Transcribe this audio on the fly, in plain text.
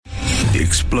The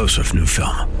explosive new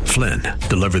film, Flynn,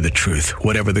 deliver the truth,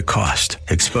 whatever the cost,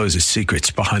 exposes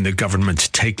secrets behind the government's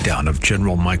takedown of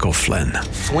General Michael Flynn.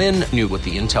 Flynn knew what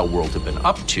the intel world had been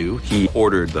up to. He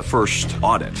ordered the first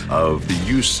audit of the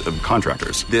use of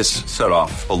contractors. This set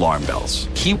off alarm bells.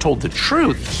 He told the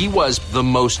truth. He was the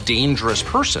most dangerous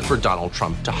person for Donald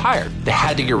Trump to hire. They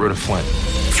had to get rid of Flynn.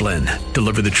 Flynn,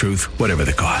 deliver the truth, whatever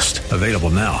the cost. Available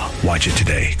now. Watch it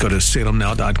today. Go to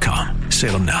salemnow.com.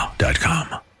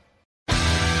 salemnow.com.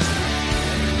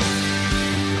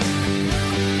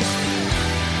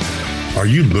 Are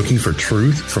you looking for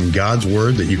truth from God's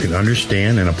Word that you can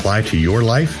understand and apply to your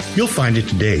life? You'll find it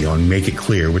today on Make It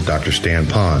Clear with Dr. Stan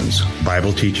Pons,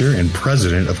 Bible teacher and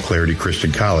president of Clarity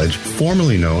Christian College,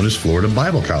 formerly known as Florida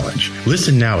Bible College.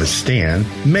 Listen now as Stan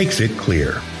makes it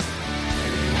clear.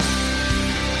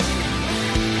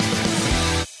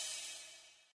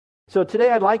 So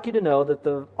today I'd like you to know that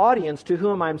the audience to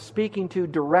whom I'm speaking to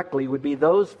directly would be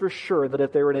those for sure that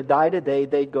if they were to die today,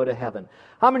 they'd go to heaven.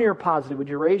 How many are positive? Would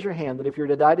you raise your hand that if you were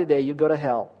to die today, you'd go to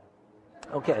hell?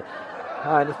 Okay.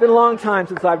 All right. It's been a long time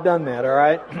since I've done that, all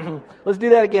right? Let's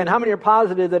do that again. How many are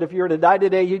positive that if you were to die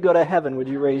today, you'd go to heaven? Would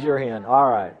you raise your hand? All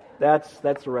right. That's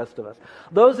the rest of us.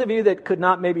 Those of you that could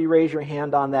not maybe raise your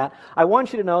hand on that, I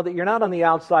want you to know that you're not on the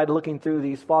outside looking through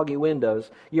these foggy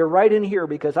windows. You're right in here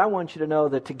because I want you to know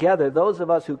that together, those of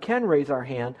us who can raise our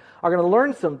hand are going to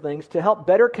learn some things to help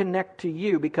better connect to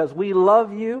you because we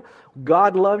love you,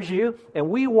 God loves you,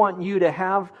 and we want you to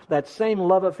have that same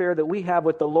love affair that we have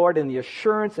with the Lord and the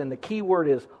assurance, and the key word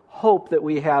is hope that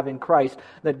we have in Christ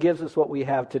that gives us what we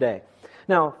have today.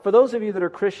 Now, for those of you that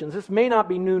are Christians, this may not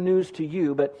be new news to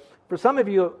you, but for some of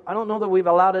you, I don't know that we've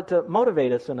allowed it to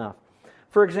motivate us enough.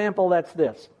 For example, that's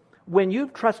this. When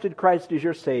you've trusted Christ as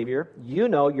your Savior, you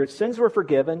know your sins were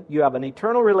forgiven, you have an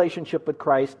eternal relationship with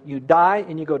Christ, you die,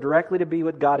 and you go directly to be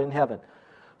with God in heaven.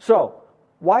 So,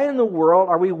 why in the world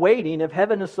are we waiting if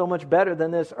heaven is so much better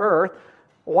than this earth?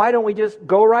 Why don't we just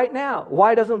go right now?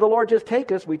 Why doesn't the Lord just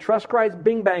take us? We trust Christ,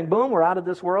 bing, bang, boom, we're out of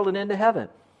this world and into heaven.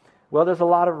 Well, there's a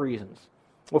lot of reasons.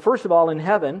 Well, first of all, in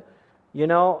heaven, you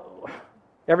know,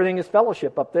 everything is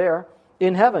fellowship up there.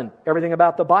 In heaven, everything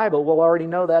about the Bible, we'll already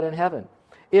know that in heaven.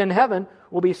 In heaven,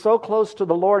 we'll be so close to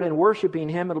the Lord and worshiping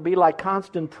Him, it'll be like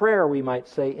constant prayer, we might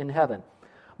say, in heaven.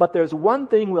 But there's one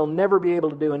thing we'll never be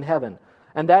able to do in heaven,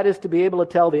 and that is to be able to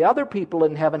tell the other people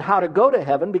in heaven how to go to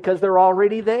heaven because they're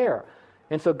already there.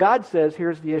 And so God says,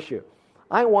 here's the issue.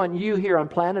 I want you here on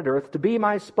planet Earth to be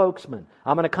my spokesman.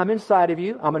 I'm going to come inside of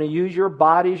you. I'm going to use your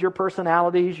bodies, your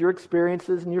personalities, your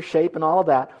experiences, and your shape and all of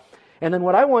that. And then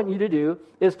what I want you to do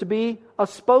is to be a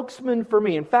spokesman for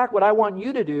me. In fact, what I want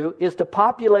you to do is to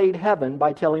populate heaven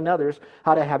by telling others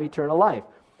how to have eternal life.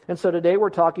 And so today we're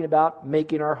talking about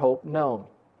making our hope known.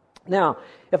 Now,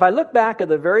 if I look back at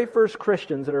the very first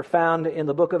Christians that are found in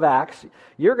the book of Acts,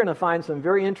 you're going to find some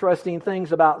very interesting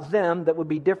things about them that would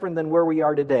be different than where we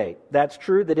are today. That's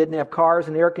true. They didn't have cars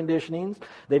and air conditionings.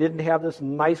 They didn't have this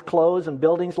nice clothes and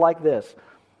buildings like this.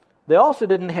 They also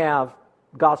didn't have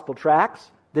gospel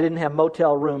tracts. They didn't have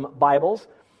motel room Bibles.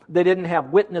 They didn't have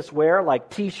witness wear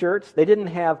like T-shirts. They didn't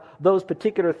have those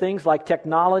particular things like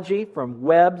technology from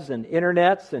webs and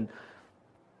internets and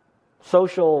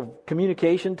social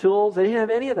communication tools. They didn't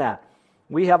have any of that.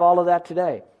 We have all of that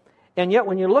today. And yet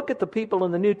when you look at the people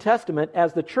in the New Testament,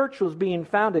 as the church was being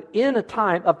founded in a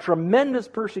time of tremendous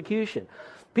persecution,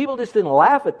 people just didn't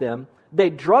laugh at them. They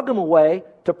drug them away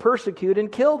to persecute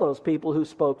and kill those people who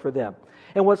spoke for them.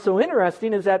 And what's so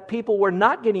interesting is that people were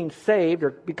not getting saved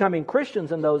or becoming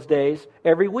Christians in those days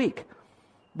every week.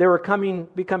 They were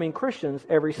becoming Christians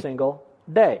every single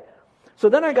day. So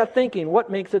then I got thinking,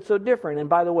 what makes it so different? And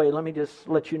by the way, let me just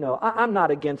let you know, I'm not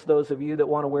against those of you that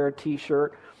want to wear a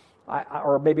T-shirt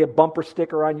or maybe a bumper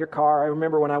sticker on your car. I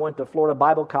remember when I went to Florida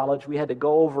Bible College, we had to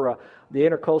go over the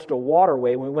Intercoastal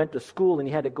Waterway when we went to school, and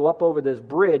you had to go up over this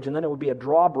bridge, and then it would be a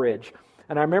drawbridge.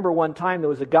 And I remember one time there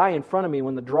was a guy in front of me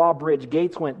when the drawbridge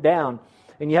gates went down,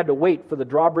 and you had to wait for the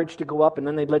drawbridge to go up, and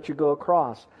then they'd let you go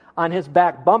across. On his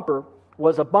back bumper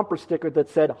was a bumper sticker that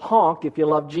said, honk if you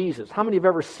love Jesus. How many have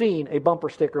ever seen a bumper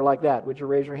sticker like that? Would you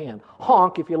raise your hand?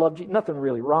 Honk if you love Jesus. Nothing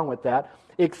really wrong with that,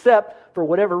 except for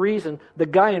whatever reason, the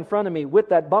guy in front of me with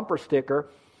that bumper sticker,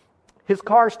 his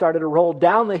car started to roll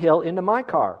down the hill into my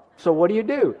car. So what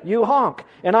do? You honk.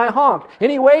 And I honked.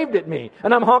 And he waved at me.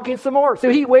 And I'm honking some more. So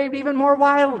he waved even more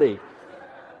wildly.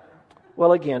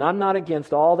 Well, again, I'm not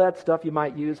against all that stuff you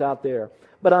might use out there.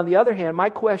 But on the other hand,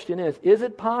 my question is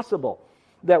it possible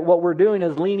that what we're doing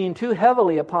is leaning too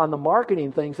heavily upon the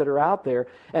marketing things that are out there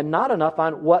and not enough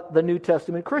on what the New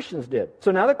Testament Christians did.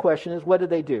 So now the question is, what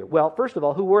did they do? Well, first of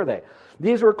all, who were they?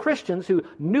 These were Christians who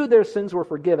knew their sins were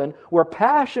forgiven, were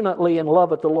passionately in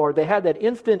love with the Lord. They had that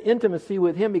instant intimacy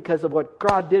with Him because of what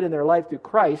God did in their life through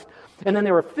Christ. And then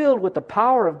they were filled with the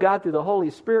power of God through the Holy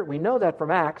Spirit. We know that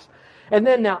from Acts. And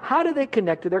then now, how did they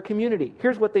connect to their community?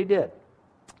 Here's what they did.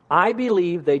 I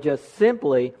believe they just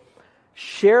simply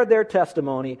shared their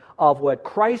testimony of what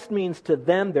Christ means to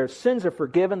them. Their sins are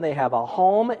forgiven. They have a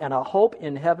home and a hope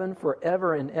in heaven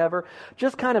forever and ever.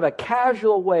 Just kind of a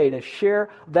casual way to share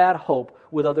that hope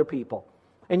with other people.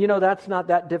 And that's not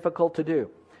that difficult to do.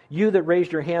 You that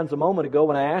raised your hands a moment ago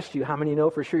when I asked you how many know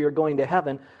for sure you're going to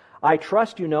heaven, I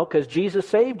trust you know because Jesus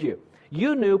saved you.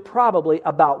 You knew probably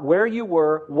about where you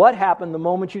were, what happened the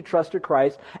moment you trusted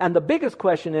Christ. And the biggest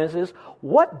question is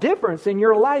what difference in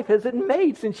your life has it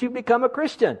made since you've become a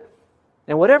Christian?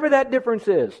 And whatever that difference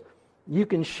is, you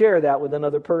can share that with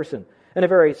another person in a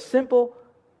very simple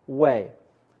way.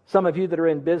 Some of you that are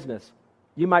in business,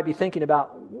 you might be thinking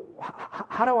about,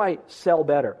 how do I sell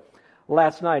better?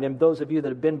 Last night, and those of you that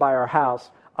have been by our house,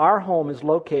 our home is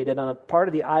located on a part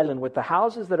of the island with the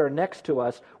houses that are next to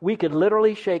us. We could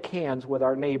literally shake hands with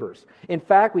our neighbors. In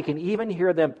fact, we can even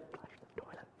hear them,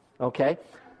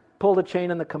 pull the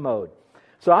chain in the commode.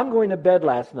 So I'm going to bed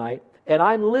last night, and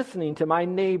I'm listening to my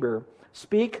neighbor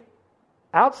speak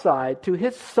outside to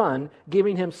his son,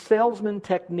 giving him salesman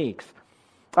techniques.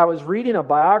 I was reading a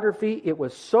biography. It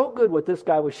was so good what this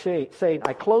guy was saying.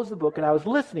 I closed the book, and I was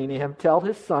listening to him tell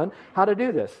his son how to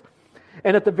do this.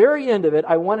 And at the very end of it,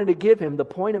 I wanted to give him the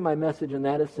point of my message, and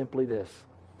that is simply this.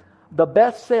 The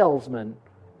best salesman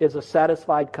is a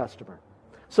satisfied customer.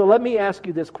 So let me ask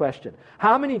you this question.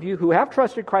 How many of you who have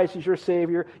trusted Christ as your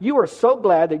Savior, you are so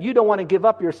glad that you don't want to give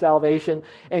up your salvation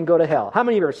and go to hell? How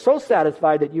many of you are so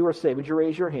satisfied that you are saved? Would you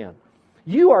raise your hand?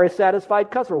 You are a satisfied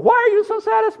customer. Why are you so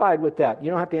satisfied with that?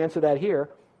 You don't have to answer that here.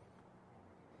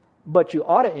 But you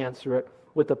ought to answer it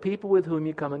with the people with whom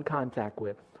you come in contact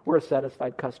with. We're a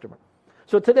satisfied customer.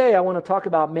 So today I want to talk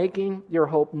about making your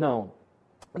hope known.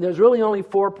 There's really only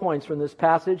 4 points from this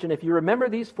passage, and if you remember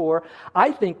these 4,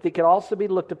 I think they could also be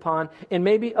looked upon in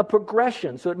maybe a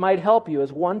progression, so it might help you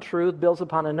as one truth builds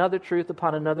upon another truth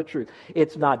upon another truth.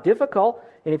 It's not difficult,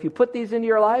 and if you put these into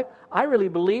your life, I really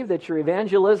believe that your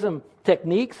evangelism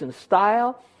techniques and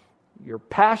style, your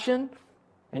passion,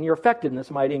 and your effectiveness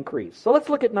might increase. So let's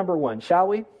look at number 1, shall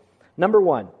we? Number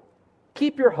 1,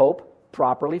 keep your hope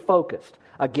properly focused.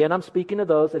 Again, I'm speaking to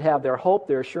those that have their hope,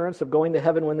 their assurance of going to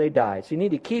heaven when they die. So you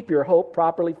need to keep your hope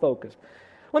properly focused.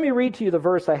 Let me read to you the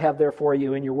verse I have there for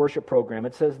you in your worship program.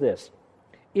 It says this,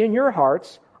 "In your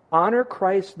hearts, honor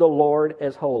Christ the Lord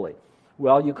as holy."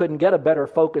 Well, you couldn't get a better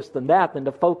focus than that, than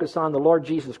to focus on the Lord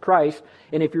Jesus Christ.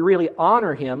 And if you really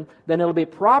honor Him, then it'll be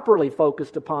properly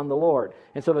focused upon the Lord.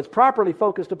 And so if it's properly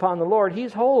focused upon the Lord,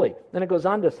 He's holy. Then it goes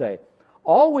on to say,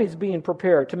 always being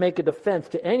prepared to make a defense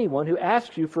to anyone who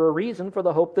asks you for a reason for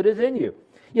the hope that is in you.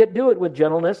 Yet do it with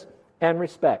gentleness and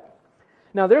respect.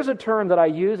 Now, there's a term that I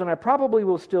use, and I probably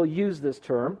will still use this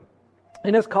term,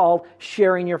 and it's called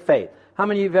sharing your faith. How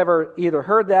many of you have ever either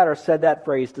heard that or said that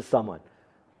phrase to someone?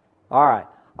 All right,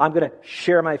 I'm going to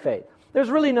share my faith. There's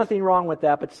really nothing wrong with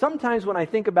that, but sometimes when I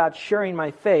think about sharing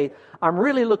my faith, I'm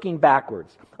really looking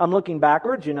backwards. I'm looking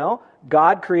backwards,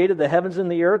 God created the heavens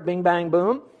and the earth, bing, bang,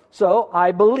 boom. So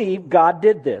I believe God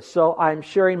did this. So I'm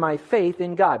sharing my faith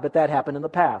in God. But that happened in the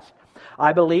past.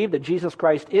 I believe that Jesus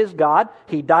Christ is God.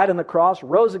 He died on the cross,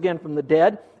 rose again from the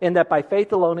dead, and that by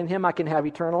faith alone in Him I can have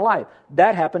eternal life.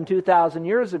 That happened 2,000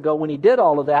 years ago when He did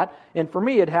all of that. And for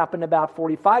me, it happened about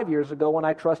 45 years ago when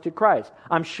I trusted Christ.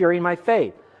 I'm sharing my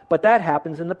faith. But that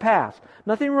happens in the past.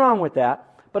 Nothing wrong with that.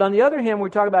 But on the other hand, when we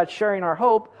talk about sharing our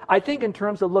hope, I think in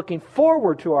terms of looking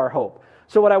forward to our hope.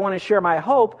 So when I want to share my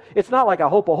hope, it's not like I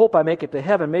hope I make it to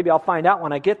heaven. Maybe I'll find out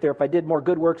when I get there if I did more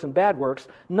good works and bad works.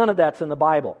 None of that's in the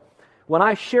Bible. When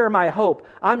I share my hope,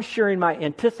 I'm sharing my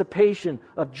anticipation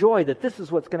of joy that this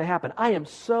is what's going to happen. I am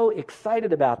so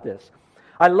excited about this.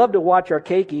 I love to watch our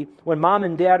Keiki when Mom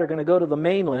and Dad are going to go to the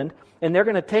mainland, and they're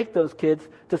going to take those kids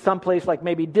to some place like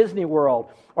maybe Disney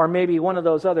World or maybe one of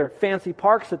those other fancy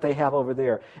parks that they have over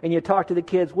there. And you talk to the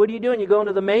kids, what are you doing? You're going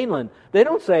to the mainland. They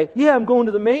don't say, yeah, I'm going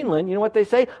to the mainland. You know what they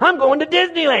say? I'm going to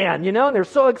Disneyland, and they're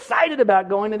so excited about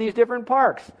going to these different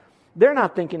parks. They're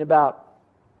not thinking about,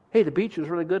 hey, the beach was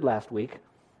really good last week.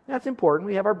 That's important.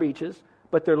 We have our beaches.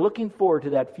 But they're looking forward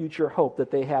to that future hope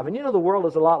that they have. And the world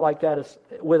is a lot like that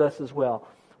with us as well.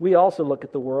 We also look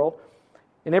at the world,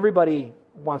 and everybody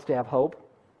wants to have hope.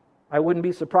 I wouldn't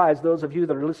be surprised, those of you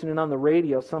that are listening on the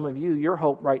radio, some of you, your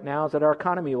hope right now is that our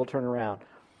economy will turn around.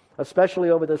 especially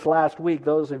over this last week,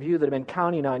 those of you that have been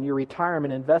counting on your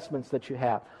retirement investments that you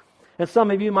have. And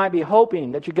some of you might be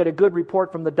hoping that you get a good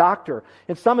report from the doctor.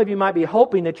 And some of you might be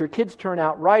hoping that your kids turn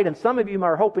out right. And some of you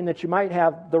are hoping that you might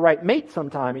have the right mate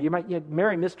sometime. You might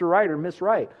marry Mr. Right or Miss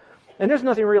Right. And there's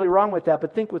nothing really wrong with that,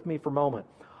 but think with me for a moment.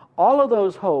 All of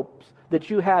those hopes that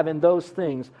you have in those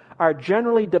things are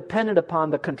generally dependent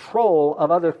upon the control of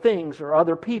other things or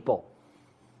other people.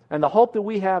 And the hope that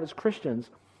we have as Christians,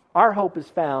 our hope is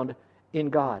found in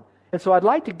God. And so I'd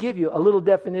like to give you a little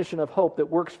definition of hope that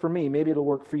works for me. Maybe it'll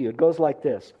work for you. It goes like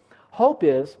this. Hope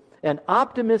is an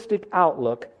optimistic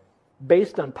outlook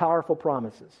based on powerful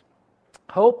promises.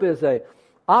 Hope is an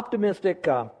optimistic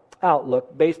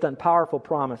outlook based on powerful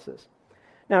promises.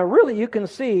 Now, really, you can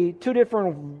see two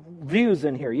different views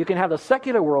in here. You can have the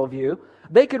secular worldview.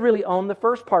 They could really own the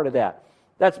first part of that.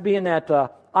 That's being that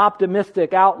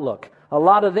optimistic outlook. A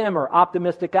lot of them are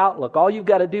optimistic outlook. All you've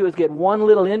got to do is get one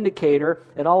little indicator,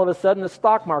 and all of a sudden the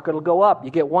stock market will go up.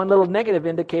 You get one little negative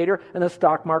indicator, and the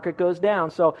stock market goes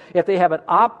down. So if they have an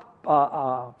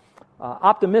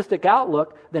optimistic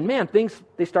outlook, then man,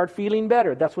 they start feeling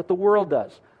better. That's what the world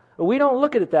does. But we don't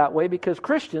look at it that way because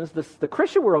Christians, the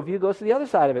Christian worldview goes to the other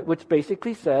side of it, which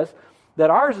basically says that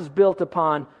ours is built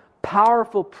upon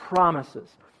powerful promises.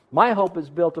 My hope is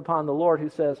built upon the Lord who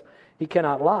says He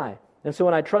cannot lie. And so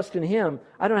when I trust in Him,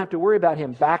 I don't have to worry about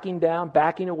Him backing down,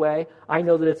 backing away. I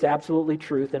know that it's absolutely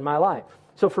truth in my life.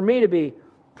 So for me to be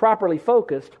properly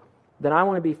focused, then I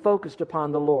want to be focused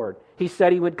upon the Lord. He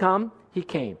said He would come, He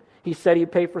came. He said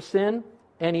He'd pay for sin,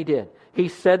 and He did. He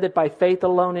said that by faith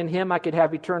alone in Him I could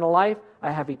have eternal life.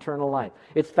 I have eternal life.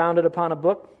 It's founded upon a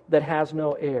book that has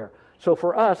no error. So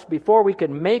for us, before we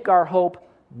can make our hope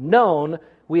known,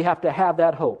 we have to have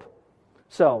that hope.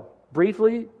 So,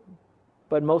 briefly,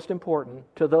 but most important,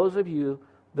 to those of you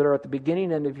that are at the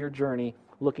beginning end of your journey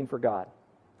looking for God.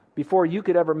 Before you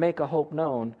could ever make a hope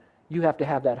known, you have to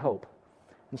have that hope.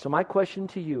 And so my question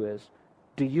to you is,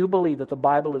 do you believe that the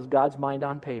Bible is God's mind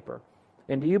on paper?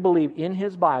 And do you believe in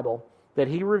His Bible that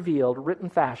He revealed, written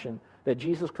fashion, that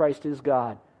Jesus Christ is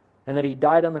God, and that He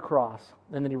died on the cross,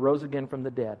 and that He rose again from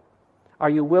the dead? Are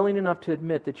you willing enough to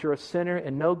admit that you're a sinner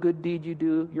and no good deed you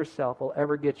do yourself will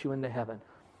ever get you into heaven?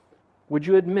 Would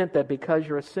you admit that because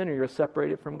you're a sinner, you're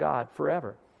separated from God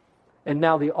forever? And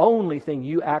now the only thing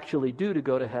you actually do to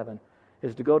go to heaven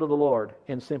is to go to the Lord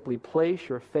and simply place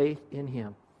your faith in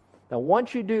Him. Now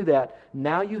once you do that,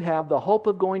 now you have the hope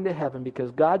of going to heaven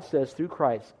because God says through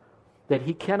Christ that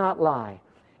He cannot lie.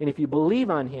 And if you believe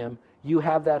on Him, you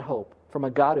have that hope from a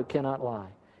God who cannot lie.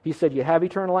 He said you have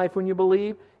eternal life when you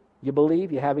believe,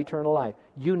 you have eternal life.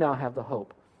 You now have the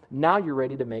hope. Now you're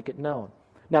ready to make it known.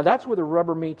 Now that's where the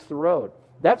rubber meets the road.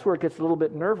 That's where it gets a little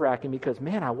bit nerve-wracking because,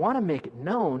 man, I want to make it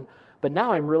known, but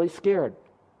now I'm really scared.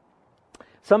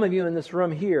 Some of you in this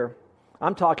room here,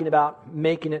 I'm talking about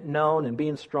making it known and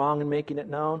being strong and making it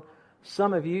known.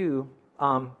 Some of you,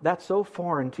 that's so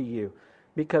foreign to you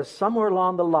because somewhere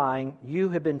along the line you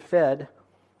have been fed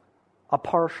a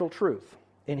partial truth.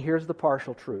 And here's the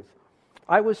partial truth.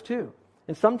 I was too.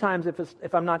 And sometimes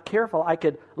if I'm not careful, I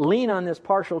could lean on this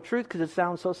partial truth because it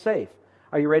sounds so safe.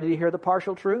 Are you ready to hear the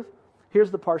partial truth?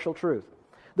 Here's the partial truth.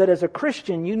 That as a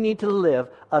Christian, you need to live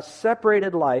a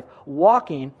separated life,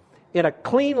 walking in a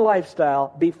clean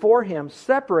lifestyle before Him,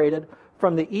 separated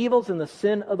from the evils and the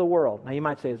sin of the world. Now you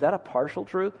might say, is that a partial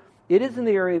truth? It is in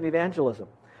the area of evangelism.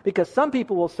 Because some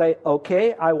people will say,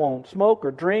 okay, I won't smoke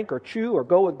or drink or chew or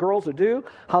go with girls or do.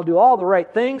 I'll do all the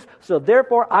right things, so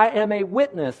therefore I am a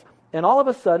witness. And all of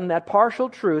a sudden, that partial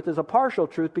truth is a partial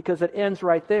truth because it ends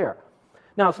right there.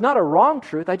 Now, it's not a wrong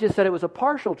truth. I just said it was a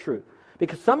partial truth.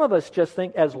 Because some of us just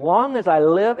think, as long as I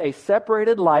live a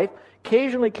separated life,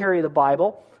 occasionally carry the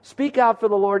Bible, speak out for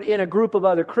the Lord in a group of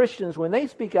other Christians when they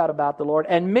speak out about the Lord,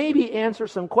 and maybe answer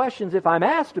some questions if I'm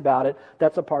asked about it,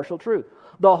 that's a partial truth.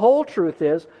 The whole truth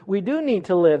is, we do need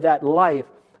to live that life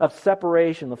of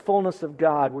separation, the fullness of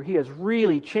God, where He is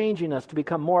really changing us to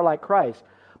become more like Christ.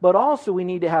 But also we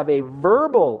need to have a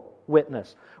verbal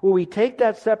witness, where we take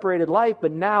that separated life,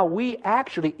 but now we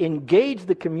actually engage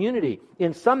the community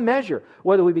in some measure,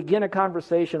 whether we begin a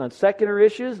conversation on secular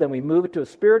issues, then we move it to a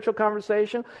spiritual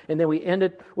conversation, and then we end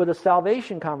it with a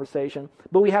salvation conversation,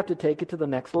 but we have to take it to the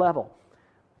next level.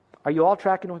 Are you all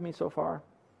tracking with me so far?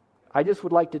 I just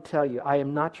would like to tell you, I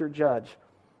am not your judge,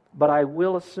 but I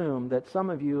will assume that some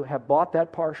of you have bought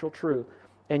that partial truth,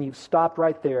 and you've stopped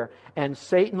right there, and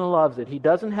Satan loves it. He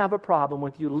doesn't have a problem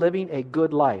with you living a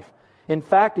good life. In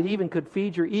fact, it even could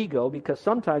feed your ego, because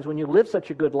sometimes when you live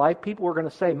such a good life, people are going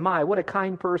to say, my, what a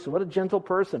kind person, what a gentle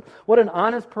person, what an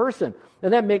honest person.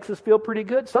 And that makes us feel pretty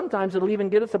good. Sometimes it'll even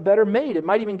get us a better mate. It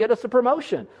might even get us a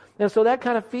promotion. And so that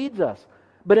kind of feeds us.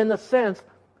 But in the sense,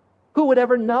 who would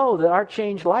ever know that our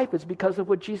changed life is because of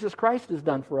what Jesus Christ has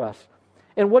done for us?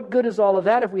 And what good is all of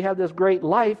that if we have this great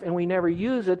life and we never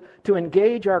use it to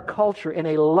engage our culture in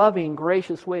a loving,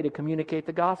 gracious way to communicate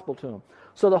the gospel to them?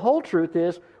 So the whole truth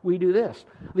is, we do this.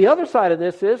 The other side of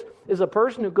this is a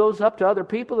person who goes up to other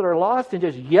people that are lost and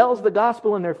just yells the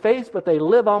gospel in their face, but they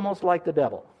live almost like the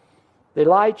devil. They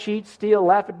lie, cheat, steal,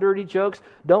 laugh at dirty jokes,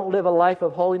 don't live a life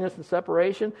of holiness and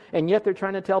separation, and yet they're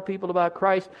trying to tell people about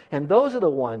Christ. And those are the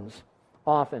ones,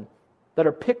 often, that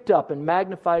are picked up and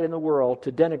magnified in the world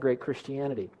to denigrate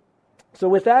Christianity. So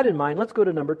with that in mind, let's go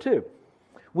to number 2.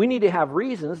 We need to have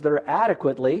reasons that are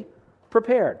adequately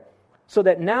prepared, so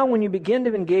that now when you begin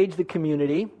to engage the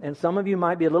community, and some of you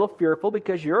might be a little fearful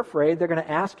because you're afraid they're going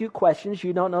to ask you questions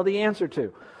you don't know the answer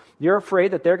to. You're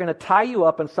afraid that they're going to tie you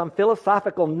up in some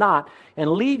philosophical knot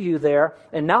and leave you there,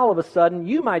 and now all of a sudden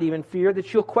you might even fear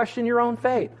that you'll question your own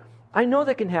faith. I know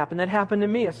that can happen. That happened to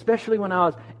me, especially when I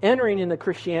was entering into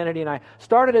Christianity and I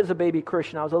started as a baby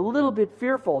Christian. I was a little bit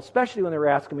fearful, especially when they were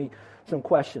asking me some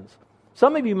questions.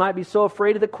 Some of you might be so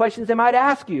afraid of the questions they might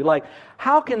ask you, like,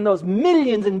 how can those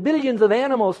millions and billions of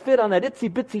animals fit on that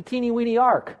itsy-bitsy teeny-weeny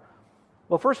ark?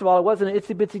 Well, first of all, it wasn't an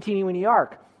itsy-bitsy teeny-weeny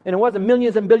ark, and it wasn't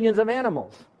millions and billions of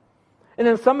animals. And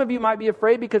then some of you might be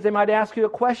afraid because they might ask you a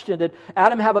question. Did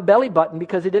Adam have a belly button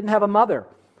because he didn't have a mother?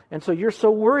 And so you're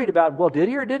so worried about, well, did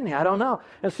he or didn't he? I don't know.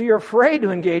 And so you're afraid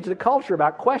to engage the culture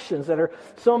about questions that are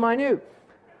so minute.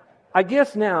 I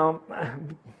guess now,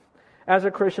 as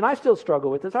a Christian, I still struggle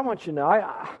with this. I want you to know,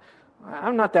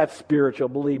 I'm not that spiritual,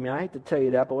 believe me. I hate to tell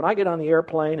you that. But when I get on the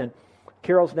airplane and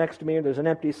Carol's next to me and there's an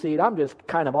empty seat, I'm just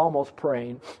kind of almost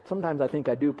praying. Sometimes I think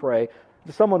I do pray.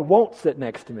 Someone won't sit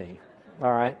next to me.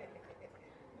 All right?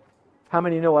 How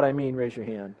many know what I mean? Raise your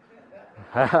hand.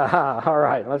 All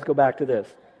right, let's go back to this.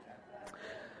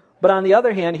 But on the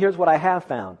other hand, here's what I have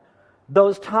found.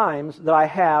 Those times that I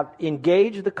have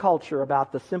engaged the culture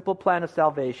about the simple plan of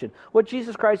salvation, what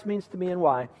Jesus Christ means to me and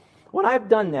why, when I've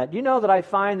done that, you know that I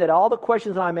find that all the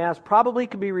questions that I'm asked probably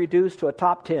can be reduced to a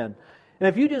top 10. And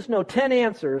if you just know 10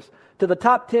 answers to the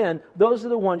top 10, those are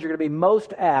the ones you're going to be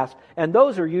most asked, and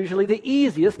those are usually the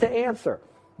easiest to answer.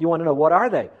 You want to know, what are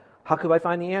they? How could I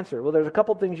find the answer? Well, there's a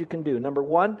couple things you can do. Number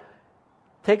one,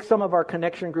 take some of our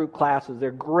connection group classes.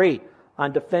 They're great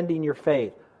on defending your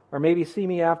faith. Or maybe see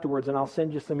me afterwards and I'll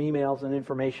send you some emails and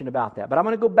information about that. But I'm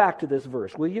going to go back to this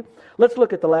verse, will you? Let's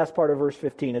look at the last part of verse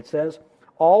 15. It says,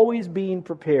 always being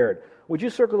prepared. Would you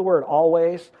circle the word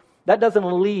always? That doesn't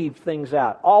leave things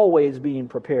out. Always being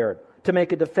prepared to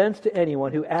make a defense to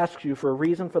anyone who asks you for a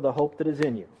reason for the hope that is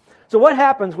in you. So what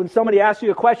happens when somebody asks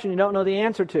you a question you don't know the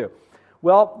answer to?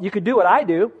 Well, you could do what I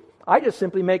do. I just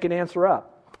simply make an answer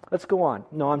up. Let's go on.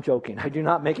 No, I'm joking. I do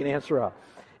not make an answer up.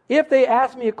 If they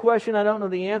ask me a question I don't know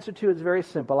the answer to, it's very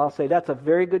simple. I'll say, that's a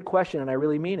very good question, and I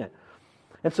really mean it.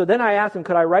 And so then I ask them,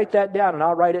 could I write that down? And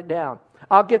I'll write it down.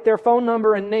 I'll get their phone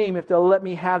number and name if they'll let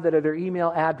me have that, or their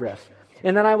email address.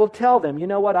 And then I will tell them, you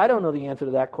know what, I don't know the answer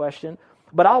to that question,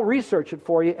 but I'll research it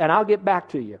for you, and I'll get back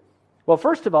to you. Well,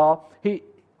 first of all,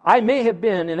 I may have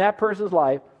been, in that person's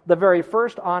life, the very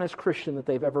first honest Christian that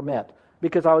they've ever met,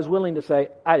 because I was willing to say,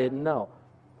 I didn't know.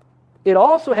 It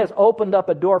also has opened up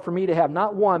a door for me to have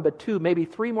not one, but two, maybe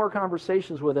three more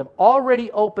conversations with them, already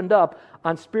opened up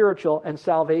on spiritual and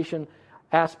salvation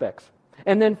aspects.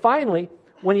 And then finally,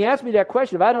 when he asks me that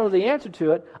question, if I don't know the answer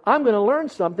to it, I'm going to learn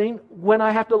something when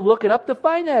I have to look it up to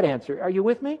find that answer. Are you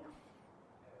with me?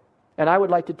 And I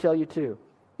would like to tell you too,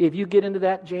 if you get into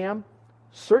that jam,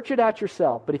 search it out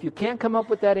yourself. But if you can't come up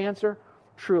with that answer,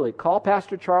 truly, call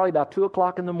Pastor Charlie about 2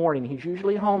 o'clock in the morning. He's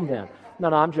usually home then. No,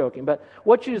 I'm joking. But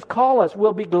what you just call us,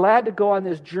 we'll be glad to go on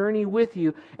this journey with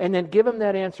you and then give him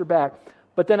that answer back.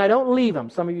 But then I don't leave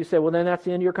him. Some of you say, well, then that's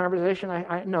the end of your conversation.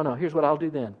 No, here's what I'll do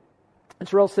then.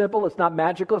 It's real simple. It's not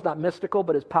magical. It's not mystical,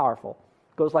 but it's powerful.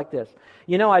 It goes like this.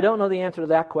 You know, I don't know the answer to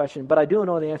that question, but I do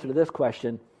know the answer to this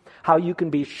question. How you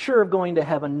can be sure of going to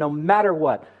heaven no matter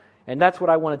what. And that's what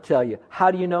I want to tell you.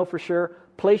 How do you know for sure?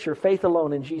 Place your faith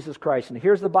alone in Jesus Christ. And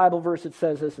here's the Bible verse that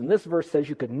says this, and this verse says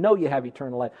you can know you have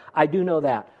eternal life. I do know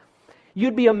that.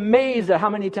 You'd be amazed at how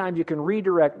many times you can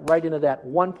redirect right into that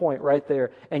one point right there,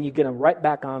 and you get them right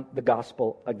back on the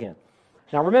gospel again.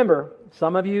 Now remember,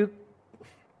 some of you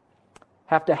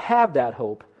have to have that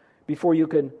hope before you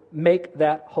can make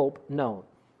that hope known.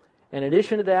 In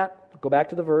addition to that, go back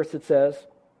to the verse that says,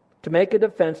 to make a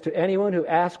defense to anyone who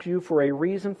asks you for a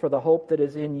reason for the hope that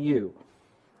is in you.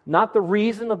 Not the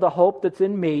reason of the hope that's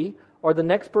in me or the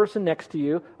next person next to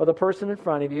you or the person in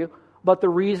front of you, but the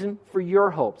reason for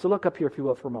your hope. So look up here, if you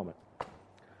will, for a moment.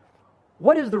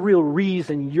 What is the real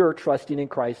reason you're trusting in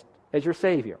Christ as your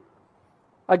Savior?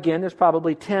 Again, there's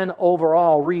probably 10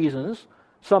 overall reasons,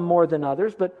 some more than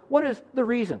others, but what is the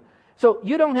reason? So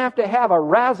you don't have to have a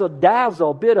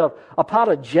razzle-dazzle bit of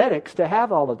apologetics to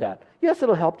have all of that. Yes,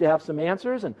 it'll help to have some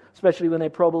answers, and especially when they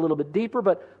probe a little bit deeper,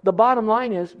 but the bottom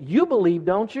line is, you believe,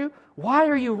 don't you? Why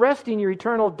are you resting your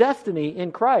eternal destiny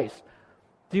in Christ?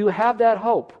 Do you have that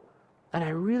hope? And I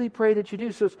really pray that you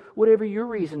do, so it's whatever your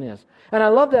reason is. And I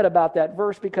love that about that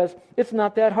verse because it's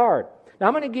not that hard. Now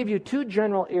I'm going to give you 2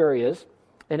 general areas,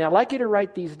 and I'd like you to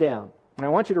write these down. And I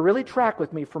want you to really track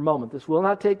with me for a moment. This will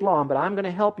not take long, but I'm going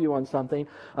to help you on something,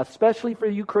 especially for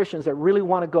you Christians that really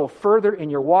want to go further in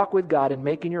your walk with God and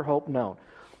making your hope known.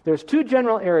 There's 2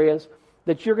 general areas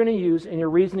that you're going to use in your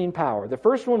reasoning power. The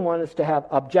first one is to have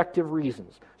objective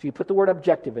reasons. So you put the word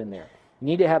objective in there. You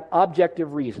need to have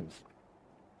objective reasons.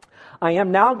 I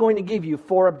am now going to give you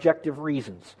 4 objective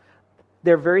reasons.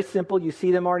 They're very simple. You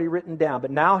see them already written down.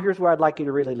 But now here's where I'd like you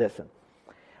to really listen.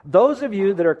 Those of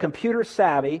you that are computer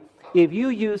savvy, if you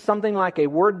use something like a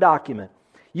Word document,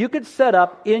 you could set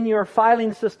up in your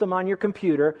filing system on your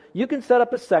computer, you can set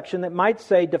up a section that might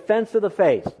say defense of the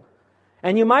faith.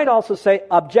 And you might also say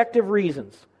objective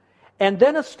reasons. And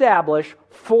then establish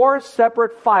 4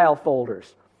 separate file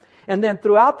folders. And then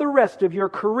throughout the rest of your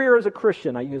career as a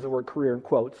Christian, I use the word career in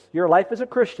quotes, your life as a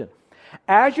Christian,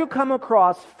 as you come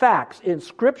across facts in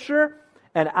Scripture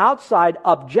and outside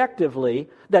objectively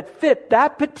that fit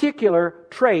that particular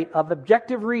trait of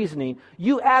objective reasoning,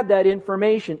 you add that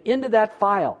information into that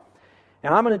file.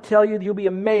 And I'm going to tell you, you'll be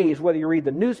amazed whether you read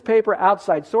the newspaper,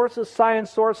 outside sources, science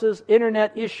sources,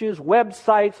 internet issues,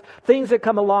 websites, things that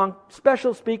come along,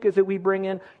 special speakers that we bring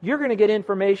in. You're going to get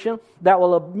information that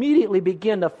will immediately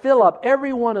begin to fill up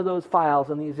every one of those files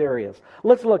in these areas.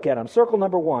 Let's look at them. Circle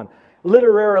number 1.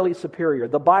 Literarily superior.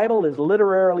 The Bible is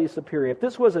literarily superior. If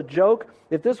this was a joke,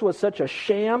 if this was such a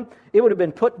sham, it would have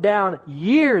been put down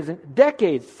years,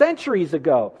 decades, centuries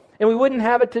ago, and we wouldn't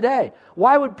have it today.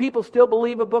 Why would people still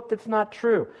believe a book that's not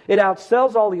true? It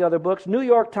outsells all the other books. New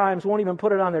York Times won't even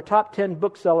put it on their top 10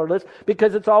 bookseller list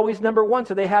because it's always number 1,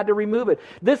 so they had to remove it.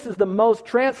 This is the most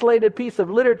translated piece of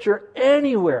literature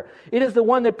anywhere. It is the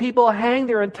one that people hang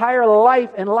their entire life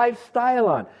and lifestyle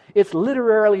on. It's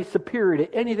literarily superior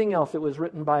to anything else that was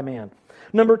written by man.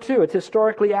 Number 2, it's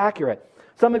historically accurate.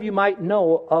 Some of you might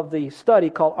know of the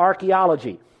study called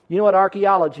archaeology. You know what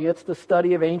archaeology is? It's the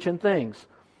study of ancient things.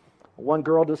 One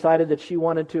girl decided that she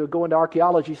wanted to go into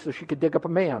archaeology so she could dig up a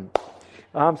man.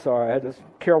 I'm sorry,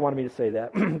 Carol wanted me to say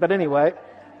that. But anyway,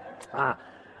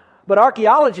 but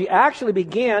archaeology actually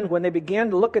began when they began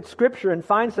to look at Scripture and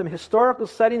find some historical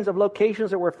settings of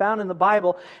locations that were found in the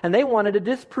Bible, and they wanted to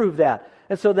disprove that.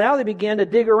 And so now they began to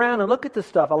dig around and look at this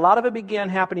stuff. A lot of it began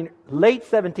happening late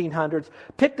 1700s,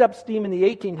 picked up steam in the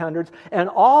 1800s, and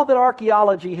all that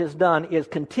archaeology has done is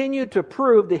continue to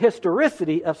prove the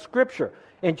historicity of Scripture.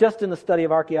 And just in the study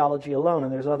of archaeology alone,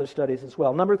 and there's other studies as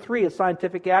well. Number 3 is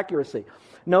scientific accuracy.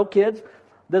 No, kids,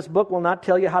 this book will not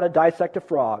tell you how to dissect a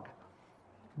frog.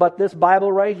 But this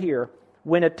Bible right here,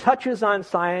 when it touches on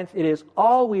science, it is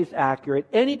always accurate.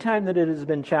 Anytime that it has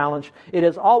been challenged, it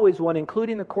is always one,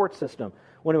 including the court system,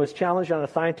 when it was challenged on a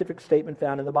scientific statement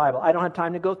found in the Bible. I don't have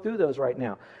time to go through those right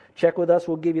now. Check with us.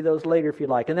 We'll give you those later if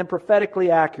you'd like. And then prophetically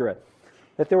accurate.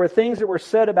 That there were things that were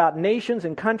said about nations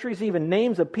and countries, even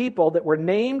names of people that were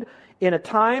named in a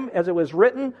time as it was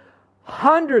written,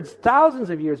 hundreds, thousands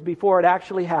of years before it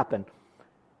actually happened.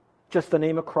 Just the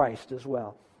name of Christ as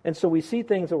well. And so we see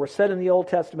things that were said in the Old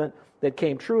Testament that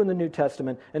came true in the New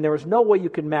Testament, and there was no way you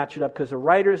could match it up because the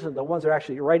writers and the ones that are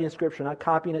actually writing Scripture, not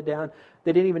copying it down,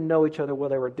 they didn't even know each other while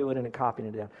they were doing it and copying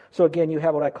it down. So again, you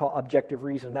have what I call objective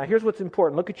reason. Now here's what's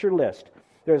important. Look at your list.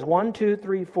 There's 1, 2,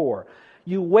 3, 4.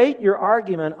 You weight your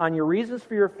argument on your reasons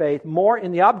for your faith more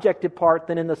in the objective part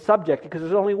than in the subjective, because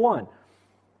there's only 1.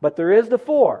 But there is the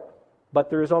 4, but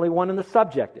there is only 1 in the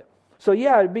subjective. So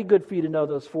yeah, it'd be good for you to know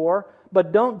those 4,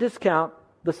 but don't discount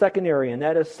the second area, and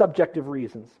that is subjective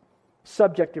reasons.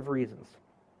 Subjective reasons.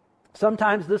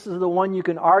 Sometimes this is the one you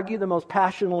can argue the most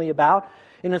passionately about,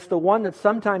 and it's the one that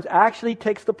sometimes actually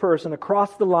takes the person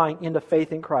across the line into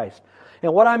faith in Christ.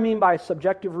 And what I mean by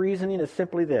subjective reasoning is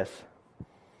simply this.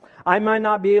 I might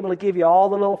not be able to give you all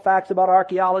the little facts about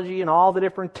archaeology and all the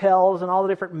different tells and all the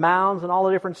different mounds and all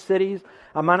the different cities.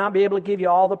 I might not be able to give you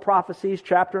all the prophecies,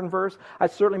 chapter and verse. I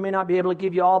certainly may not be able to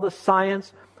give you all the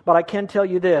science, but I can tell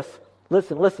you this.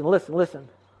 Listen.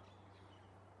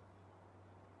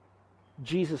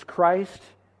 Jesus Christ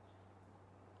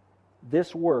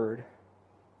this word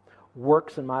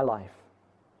works in my life.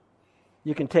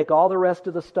 You can take all the rest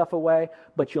of the stuff away,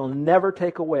 but you'll never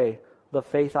take away the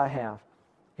faith I have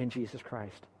in Jesus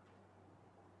Christ.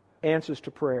 Answers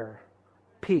to prayer.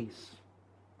 Peace.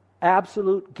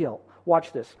 Absolute guilt.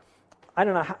 Watch this. I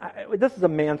don't know, this is a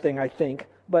man thing, I think,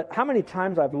 but how many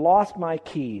times I've lost my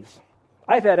keys.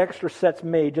 I've had extra sets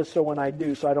made just so when I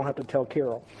do, so I don't have to tell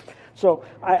Carol. So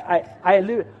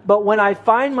but when I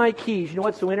find my keys, you know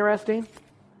what's so interesting?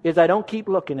 Is I don't keep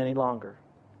looking any longer.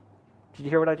 Did you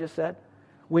hear what I just said?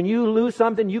 When you lose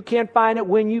something, you can't find it.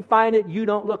 When you find it, you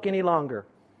don't look any longer.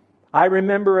 I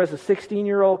remember as a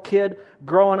 16-year-old kid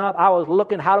growing up, I was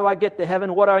looking, how do I get to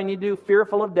heaven? What do I need to do?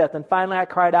 Fearful of death. And finally I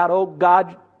cried out, oh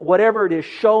God, whatever it is,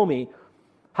 show me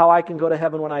how I can go to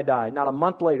heaven when I die. Not a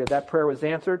month later, that prayer was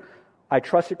answered. I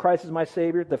trusted Christ as my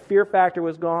Savior. The fear factor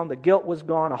was gone. The guilt was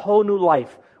gone. A whole new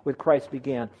life with Christ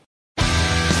began.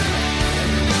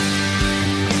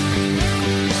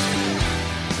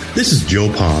 This is Joe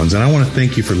Pons, and I want to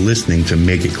thank you for listening to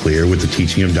Make It Clear with the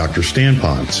teaching of Dr. Stan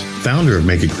Pons, founder of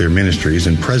Make It Clear Ministries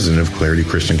and president of Clarity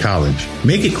Christian College.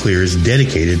 Make It Clear is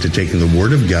dedicated to taking the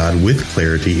Word of God with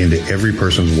clarity into every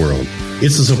person's world.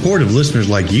 It's the support of listeners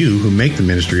like you who make the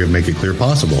ministry of Make It Clear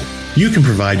possible. You can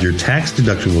provide your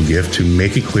tax-deductible gift to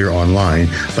Make It Clear online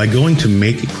by going to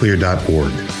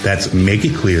makeitclear.org. That's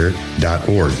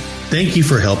makeitclear.org. Thank you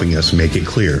for helping us make it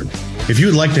clear. If you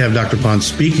would like to have Dr. Pons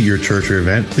speak at your church or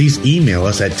event, please email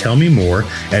us at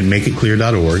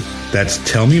tellmemore@makeitclear.org. That's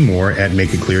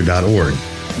tellmemore@makeitclear.org.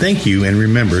 Thank you, and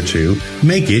remember to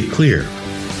make it clear.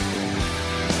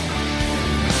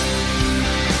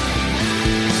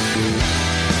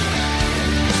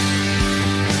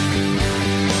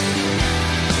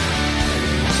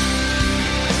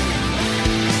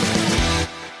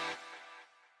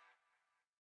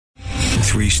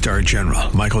 Three-star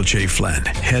General Michael J. Flynn,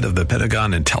 head of the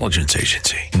Pentagon Intelligence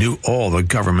Agency, knew all the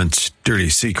government's dirty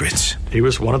secrets. He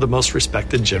was one of the most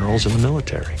respected generals in the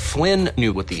military. Flynn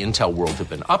knew what the intel world had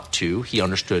been up to. He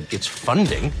understood its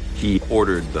funding. He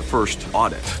ordered the first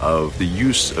audit of the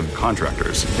use of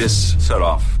contractors. This set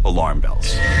off alarm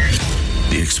bells.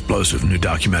 The explosive new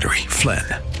documentary, Flynn,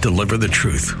 Deliver the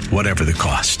Truth, Whatever the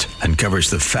Cost, uncovers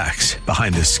the facts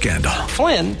behind this scandal.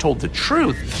 Flynn told the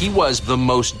truth. He was the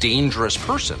most dangerous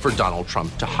person for Donald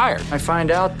Trump to hire. I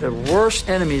find out the worst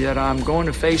enemy that I'm going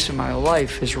to face in my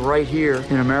life is right here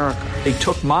in America. They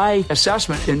took my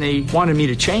assessment and they wanted me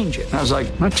to change it. And I was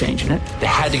like, I'm not changing it. They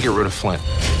had to get rid of Flynn.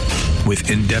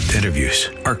 With in-depth interviews,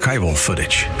 archival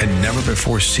footage, and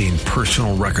never-before-seen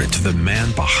personal records of the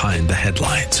man behind the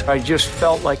headlines. I just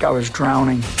felt like I was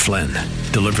drowning. Flynn,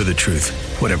 Deliver the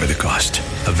Truth, Whatever the Cost.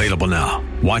 Available now.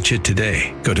 Watch it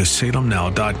today. Go to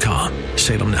salemnow.com.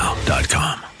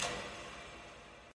 salemnow.com.